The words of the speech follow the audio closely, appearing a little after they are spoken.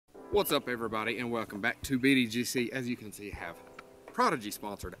What's up, everybody, and welcome back to BDGC. As you can see, I have Prodigy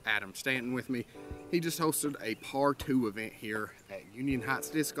sponsored Adam Stanton with me. He just hosted a Par2 event here at Union Heights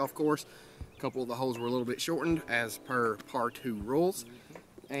Disc Golf Course. A couple of the holes were a little bit shortened as per Par2 rules,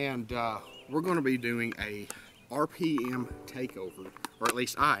 and we're going to be doing a RPM takeover, or at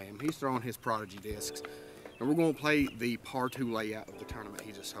least I am. He's throwing his Prodigy discs, and we're going to play the Par2 layout of the tournament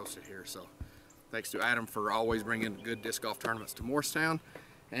he just hosted here. So thanks to Adam for always bringing good disc golf tournaments to Morristown.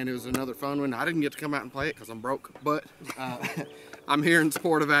 And it was another fun one. I didn't get to come out and play it because I'm broke, but I'm here in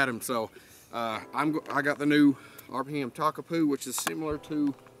support of Adam. So I got the new RPM Takeover, which is similar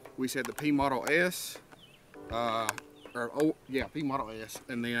to, we said, the P Model S, P Model S,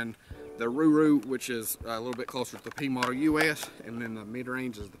 and then the Ruru, which is a little bit closer to the P Model US, and then the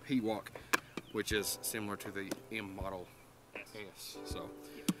mid-range is the P Walk, which is similar to the M Model S. So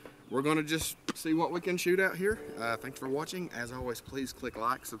we're gonna just see what we can shoot out here. Thanks for watching. As always, please click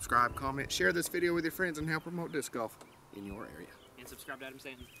like, subscribe, comment, share this video with your friends, and help promote disc golf in your area. And subscribe to Adam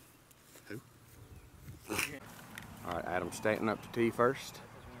Stanton. Who? All right, Adam Stanton up to tee first.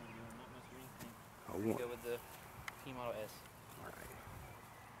 Go with the P Model S. All right.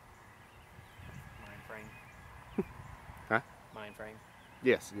 Mind frame. Huh? Mind frame.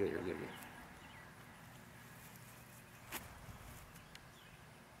 Yes, yeah.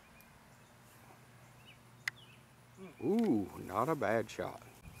 Ooh, not a bad shot.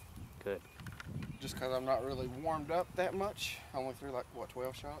 Good. Just because I'm not really warmed up that much. I only threw like, what,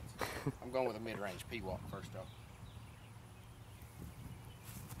 12 shots? I'm going with a mid-range P-Walk first up.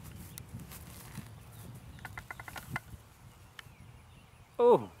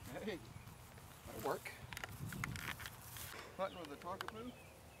 Oh! Hey, that'll work. Putting with the Takeover.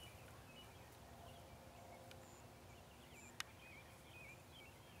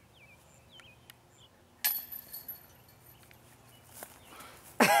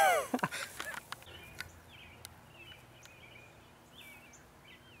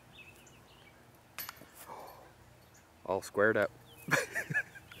 All squared up.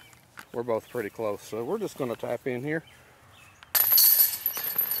 We're both pretty close, so we're just going to tap in here.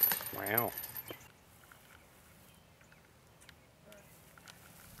 Wow.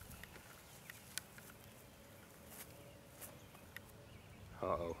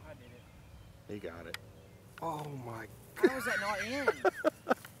 Uh-oh. I did it. He got it. Oh my God. How was that not in?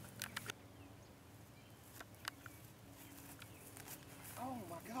 Oh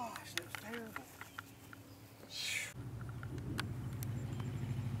my gosh, that was terrible.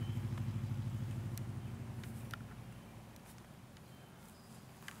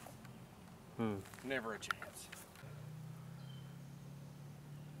 Never a chance.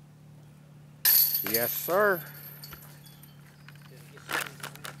 Yes, sir.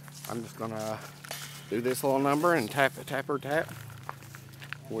 I'm just gonna do this little number and tap with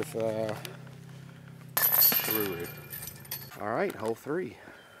Ruru. All right, hole 3.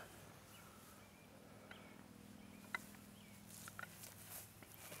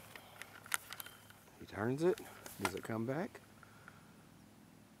 He turns it. Does it come back?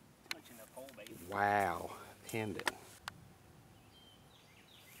 Wow, pinned it.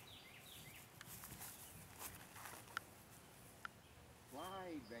 Fly,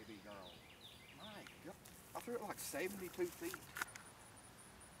 baby girl. My God. I threw it like 72 feet.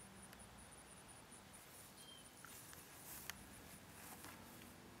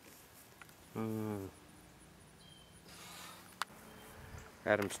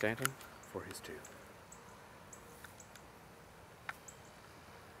 Adam Stanton for his 2.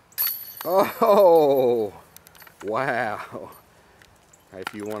 Oh, wow.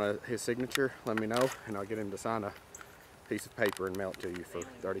 If you want his signature, let me know, and I'll get him to sign a piece of paper and mail it to you for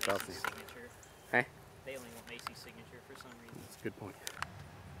 35 cents. Huh? They only want Macy's signature for some reason. That's a good point.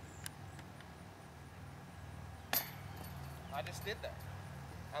 I just did that.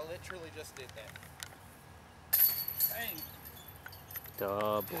 I literally just did that. Dang.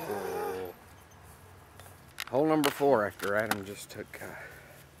 Double. Hole number 4 after Adam just took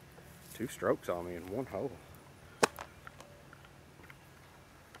 2 strokes on me in one hole.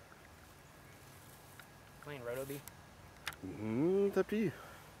 Playing Roto B? It's up to you.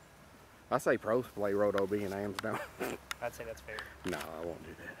 I say pros play Roto B and AMs don't. I'd say that's fair. No, I won't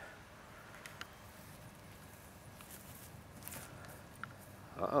do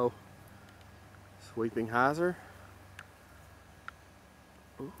that. Uh-oh. Sweeping hyzer.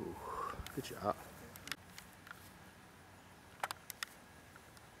 Ooh, good shot.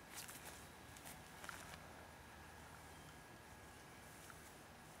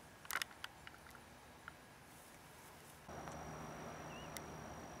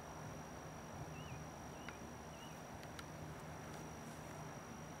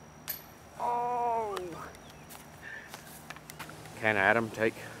 Can Adam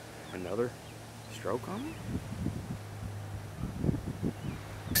take another stroke on me?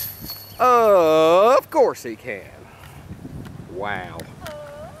 Of course he can. Wow.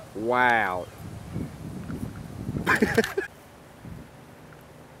 Wow. Oh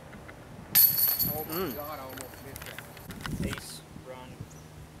my God, I almost missed that. Ace Run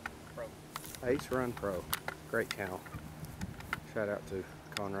Pro. Ace Run Pro. Great channel. Shout out to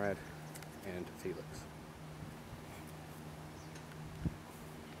Conrad and Felix.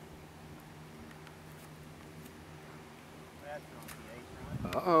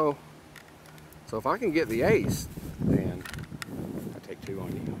 Uh-oh. So if I can get the ace, then I take 2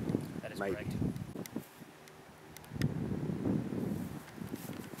 on you. That is maybe. correct.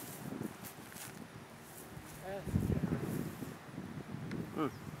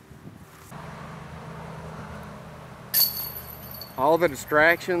 All the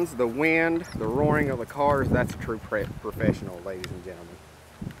distractions, the wind, the roaring of the cars, that's a true professional, ladies and gentlemen.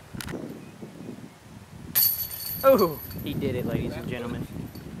 Oh, he did it, ladies and gentlemen.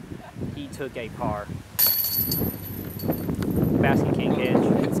 He took a par. Basket King edge.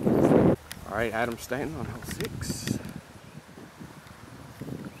 All right, Adam Stanton on hole 6.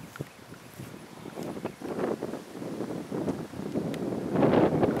 A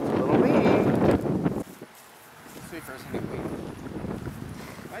little lead. Let's see if there's any wind.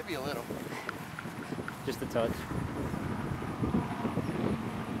 Maybe a little. Just a touch.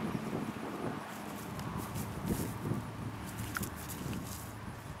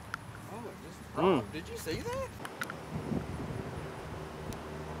 Did you see that?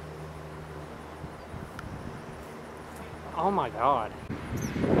 Oh my God.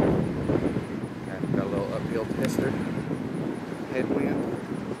 Okay, got a little uphill tester. Headwind.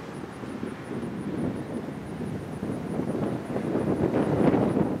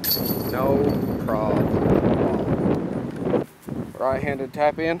 No problem. Right-handed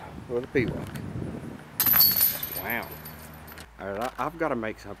tap in with a P-lock. Wow. Alright, I've got to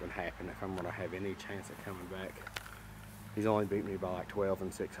make something happen if I'm going to have any chance of coming back. He's only beat me by like 12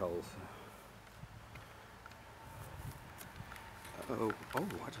 and 6 holes. Uh-oh. Oh,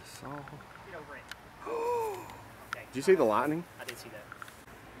 I just saw. Get over it. Okay. Did you see the lightning? I did see that.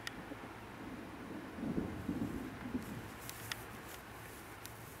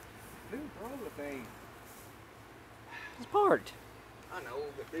 Dude, throw the thing. It's parked. I know,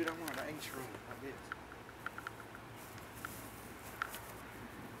 but dude, I wanted an ace run like this.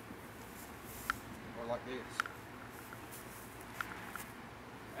 Or like this.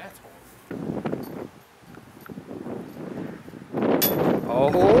 That's horrible.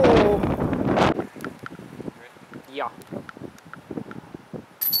 Oh! Yeah.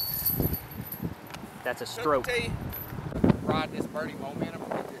 That's a stroke. Ride this birdie momentum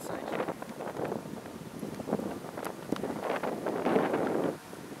and get this ace.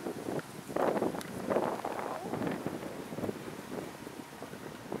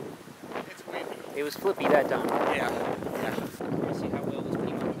 It's windy. It was flippy that time. Yeah. You see how well this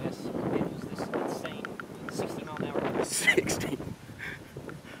came out of this? It was this insane 60 mile an hour. 60.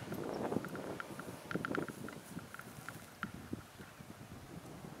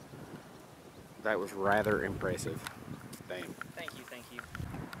 That was rather impressive. Dang. Thank you, thank you.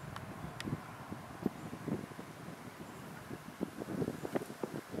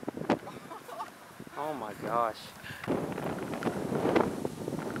 Oh my gosh.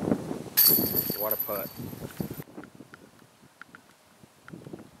 What a putt.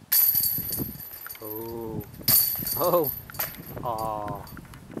 Oh. Oh. Aw.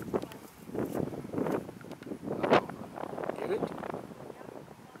 Get it?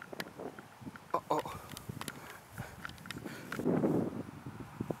 Uh-oh.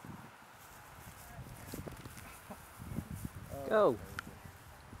 Go.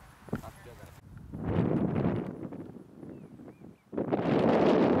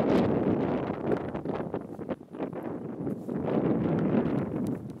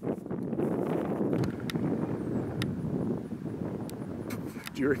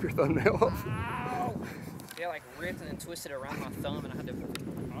 Did you rip your thumbnail off? Ow! Yeah, like ripped and then twisted around my thumb and I had to.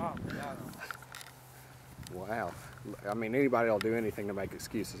 Oh, God. Wow. I mean, anybody will do anything to make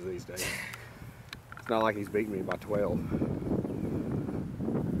excuses these days. It's not like he's beating me by 12.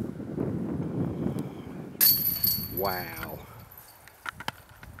 Wow.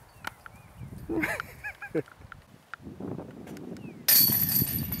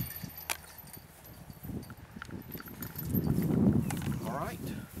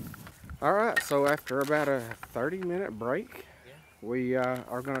 All right, so after about a 30-minute break, we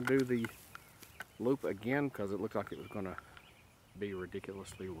are going to do the loop again because it looked like it was going to be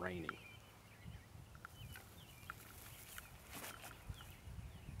ridiculously rainy.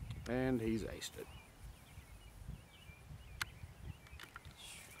 And he's aced it.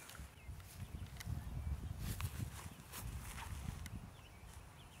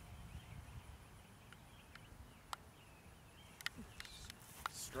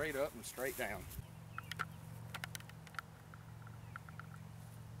 Straight up and straight down.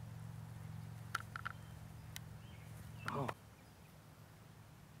 Oh.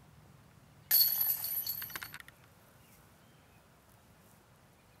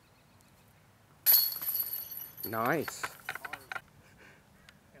 Nice. Got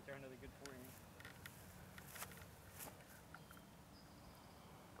there another good 40.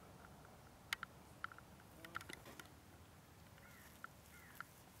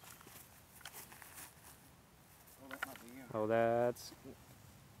 Oh, that's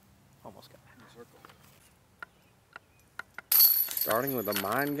almost got it. Starting with the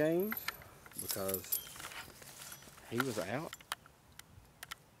mind games because he was out.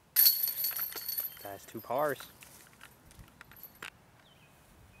 That's 2 pars.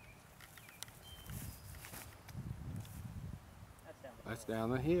 That's down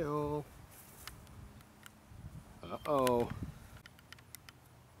the hill. Uh-oh.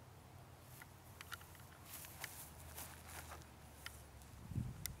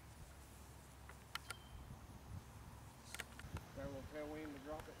 Got a little tailwind to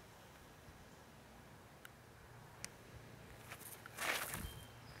drop it.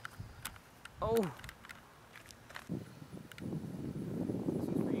 Oh. This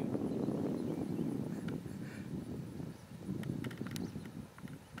one's for you.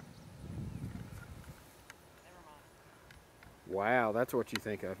 Never mind. Wow, that's what you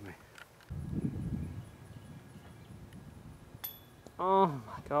think of me. Oh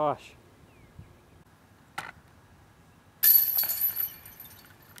my gosh.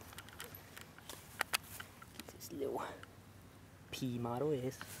 This little P model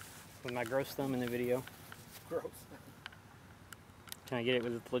is with my gross thumb in the video. Gross. Can I get it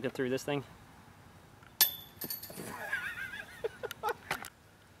with looking through this thing?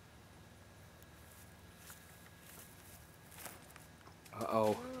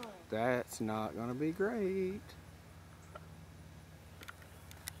 Uh-oh. That's not gonna be great.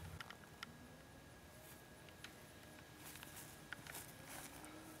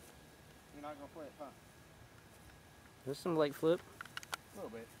 You're not gonna play it, huh? There's some lake flip. A little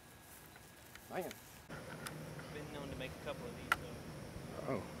bit. Man. Been known to make a couple of these, so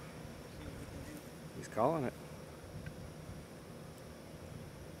Oh. we'll see what we can do. He's calling it.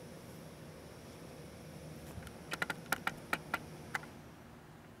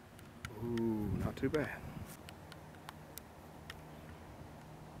 Ooh, not too bad.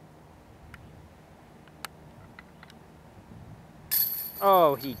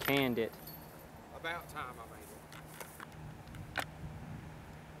 Oh, he canned it. About time I made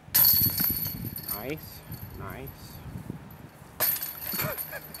it. Nice, nice.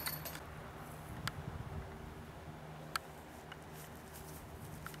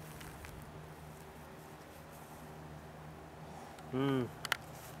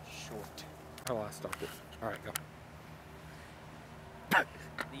 Short. Oh, I stopped it. All right, go.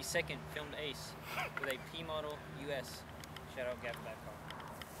 The second filmed ace with a P model US. Shout out Gap Back car.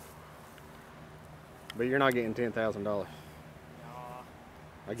 But you're not getting $10,000. Nah,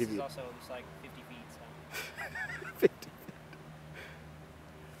 I give this you is also just like 50 feet. So. 50.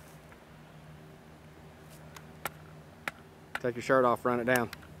 Take your shirt off, run it down.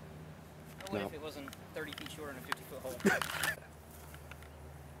 I would No. if it wasn't 30 feet short and a 50-foot hole.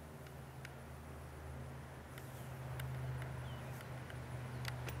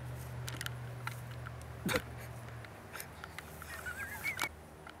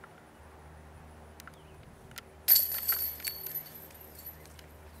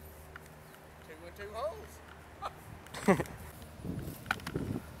 Two holes.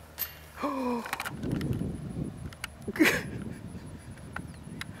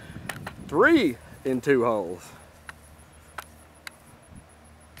 3 in 2 holes.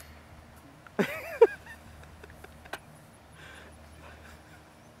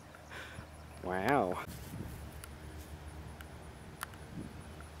 Wow.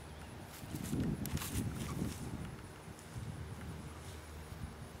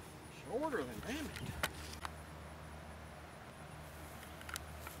 Shorter than damage.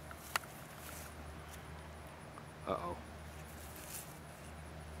 Uh-oh.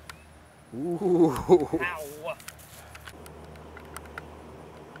 Ooh. Ow!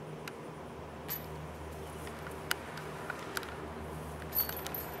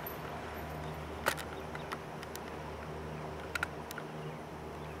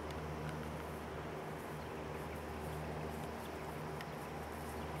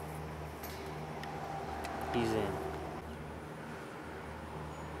 He's in.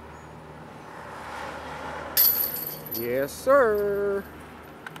 Yes, sir.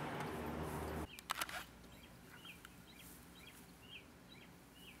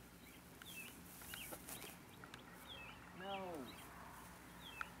 No.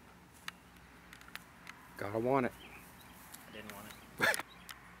 Gotta want it. I didn't want it.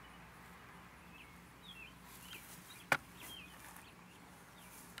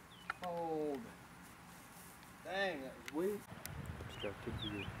 Hold. Dang, that was weak. Obstructed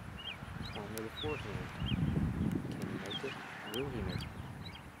view. Only the forehand. Can he make it? Will he make it?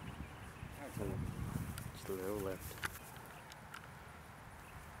 Just a little left.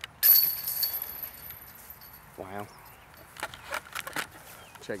 Wow.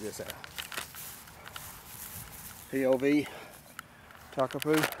 Check this out. POV.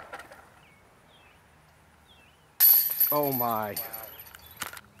 Takeover. Oh my.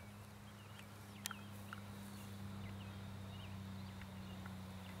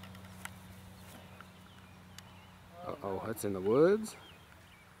 Uh-oh, that's in the woods.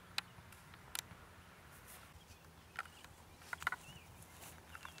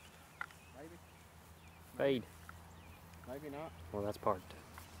 Maybe. Fade. Maybe not. Well, that's part.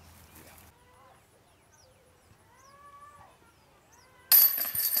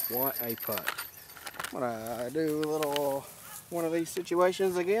 What a putt. I'm gonna do a little one of these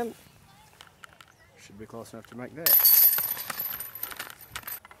situations again. Should be close enough to make that.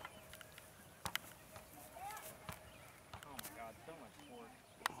 Oh my God, so much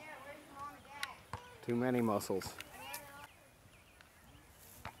force. Too many muscles.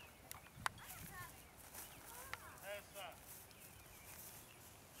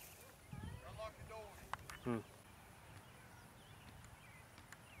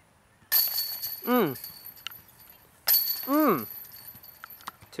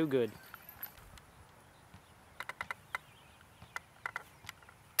 Too good.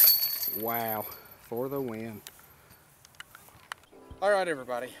 Wow, for the win. All right,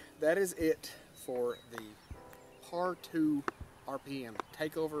 everybody, that is it for the Par2 RPM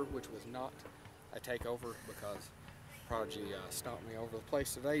takeover, which was not a takeover because Prodigy stomped me over the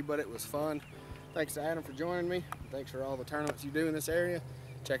place today, but it was fun. Thanks to Adam for joining me. Thanks for all the tournaments you do in this area.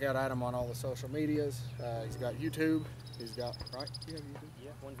 Check out Adam on all the social medias. He's got YouTube. He's got, right? You have YouTube?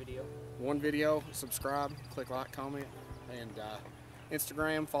 Yeah, one video. One video. Subscribe, click like, comment, and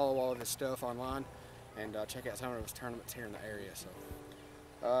Instagram. Follow all of his stuff online, and check out some of his tournaments here in the area.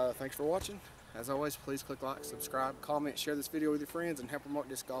 So, thanks for watching. As always, please click like, subscribe, comment, share this video with your friends, and help promote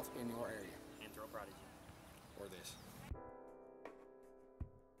disc golf in your area. And throw Prodigy. Or this.